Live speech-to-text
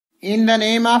In the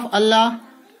name of Allah,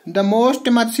 the most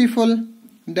merciful,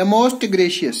 the most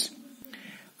gracious।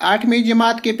 8वीं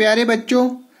जमात के प्यारे बच्चों,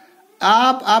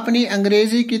 आप अपनी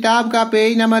अंग्रेजी किताब का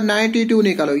पेज नंबर 92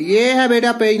 निकालो। ये है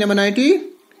बेटा पेज नंबर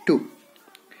 92।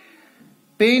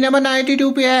 पेज नंबर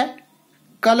 92 पे है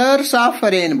कलर्स ऑफ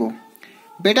रेनबो।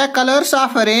 बेटा कलर्स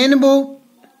ऑफ रेनबो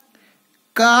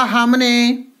का हमने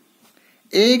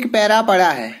एक पैरा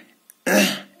पढ़ा है,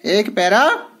 एक पैरा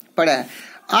पढ़ा है।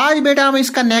 आज बेटा हम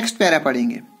इसका नेक्स्ट पैरा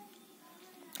पढ़ेंगे।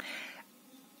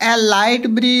 A light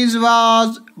breeze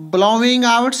was blowing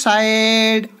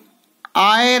outside.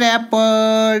 I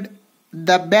wrapped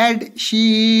the bed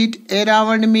sheet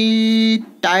around me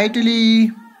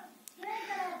tightly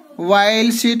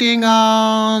while sitting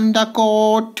on the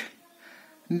cot.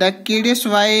 The kids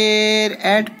were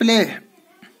at play,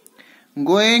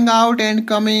 going out and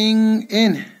coming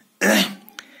in.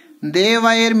 They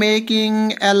were making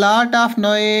a lot of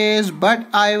noise, but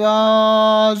I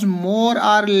was more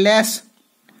or less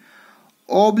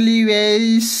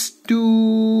oblivious to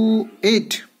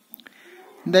it.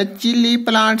 The chili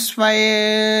plants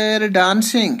were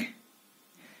dancing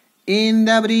in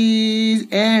the breeze,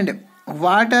 and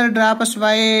water drops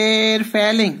were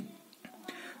falling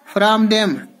from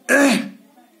them.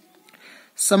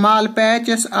 Small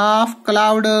patches of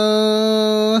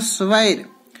clouds were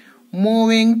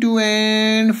moving to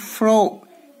and fro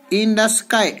in the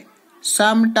sky.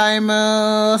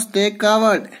 Sometimes they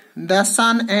covered the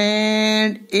sun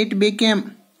and it became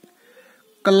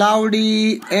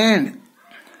cloudy, and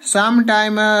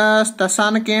sometimes the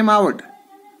sun came out.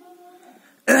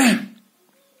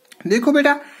 देखो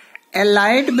बेटा, a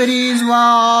light breeze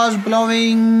was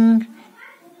blowing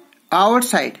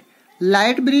outside।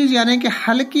 Light bridge यानी कि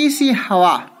हल्की सी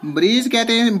हवा, bridge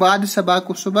कहते हैं बाद सुबह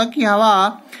को, सुबह की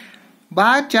हवा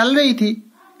बाहर चल रही थी।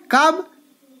 कब?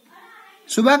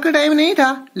 सुबह का टाइम नहीं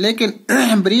था,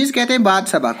 लेकिन ब्रीज कहते हैं बाद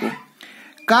सुबह को।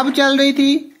 कब चल रही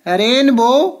थी?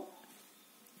 रेनबो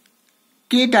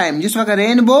के टाइम, जिस वक्त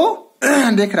रेनबो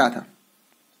दिख रहा था।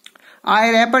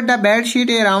 आई wrapped the bed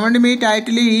sheet around me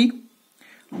tightly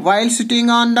while sitting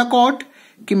on the cot,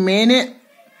 कि मैंने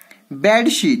बेड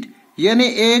शीट यानी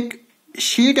एक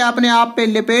शीट अपने आप पे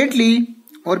लिपेट ली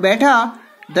और बैठा।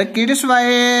 The kids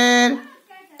were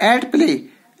at play,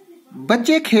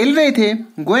 बच्चे खेल रहे थे।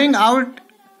 गोइंग आउट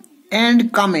एंड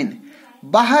कम इन,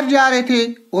 बाहर जा रहे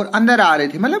थे और अंदर आ रहे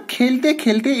थे। मतलब खेलते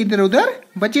खेलते इधर उधर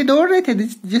बच्चे दौड़ रहे थे,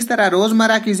 जिस तरह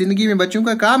रोजमर्रा की जिंदगी में बच्चों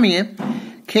का काम ही है,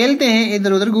 खेलते हैं,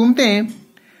 इधर उधर घूमते हैं।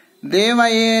 दे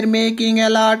were making a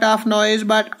lot of noise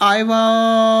but I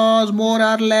was more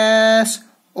और लेस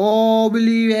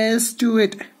oblivious to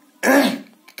it।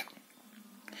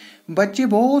 बच्चे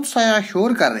बहुत सारा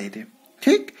शोर कर रहे थे।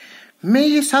 ठीक, मैं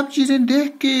ये सब चीजें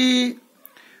देख के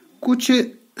कुछ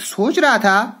सोच रहा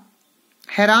था,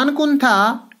 हैरान कुन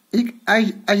था, एक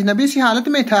अजनबी सी हालत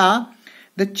में था।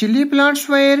 The chilli plants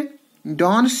where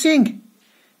dancing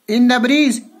in the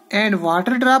breeze and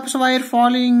water drops where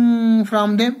falling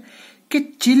from them, कि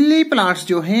चिली प्लांट्स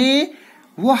जो हैं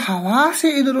वो हवा से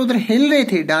इधर उधर हिल रहे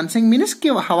थे। डांसिंग मीन्स कि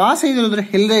हवा से इधर उधर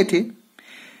हिल रहे थे।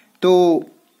 तो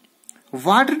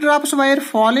water drops wire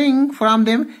falling from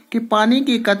them, कि पानी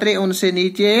के कतरे उनसे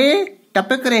नीचे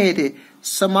टपक रहे थे।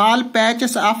 Small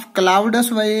patches of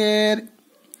clouds wire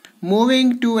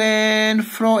moving to and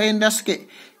fro in the sky,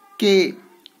 के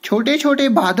छोटे छोटे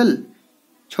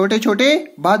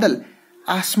बादल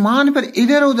आसमान पर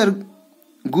इधर उधर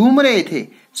घूम रहे थे।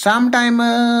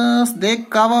 Sometimes they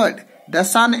covered the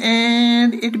sun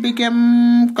and it became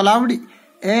cloudy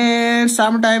and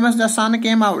sometimes the sun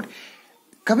came out।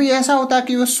 कभी ऐसा होता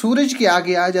कि वो सूरज के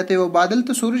आगे आ जाते वो बादल,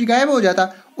 तो सूरज गायब हो जाता,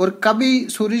 और कभी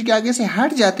सूरज के आगे से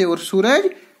हट जाते और सूरज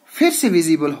फिर से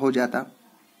विजिबल हो जाता।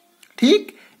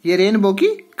 ठीक, ये रेनबो की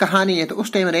कहानी है। तो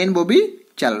उस टाइम रेनबो भी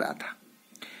चल रहा था।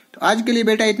 तो आज के लिए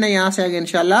बेटा इतना, यहां से आगे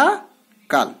इंशाल्लाह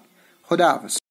कल। खुदा हाफिज।